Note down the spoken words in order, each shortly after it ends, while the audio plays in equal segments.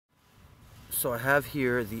So I have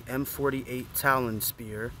here the M48 talon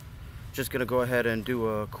spear. Just gonna go ahead and do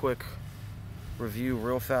a quick review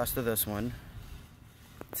real fast of this one.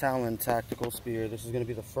 Talon tactical spear. This is gonna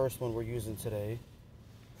be the first one we're using today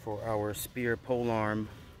for our spear polearm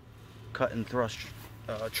cut and thrust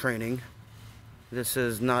training. This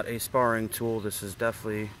is not a sparring tool. This is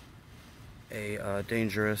definitely a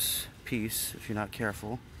dangerous piece if you're not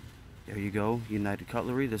careful. There you go, United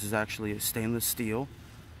Cutlery. This is actually a stainless steel.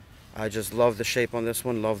 I just love the shape on this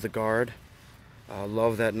one, love the guard,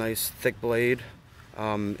 love that nice thick blade.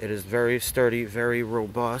 It is very sturdy, very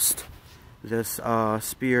robust. This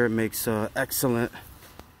spear makes an excellent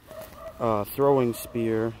throwing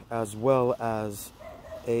spear as well as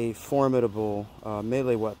a formidable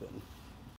melee weapon.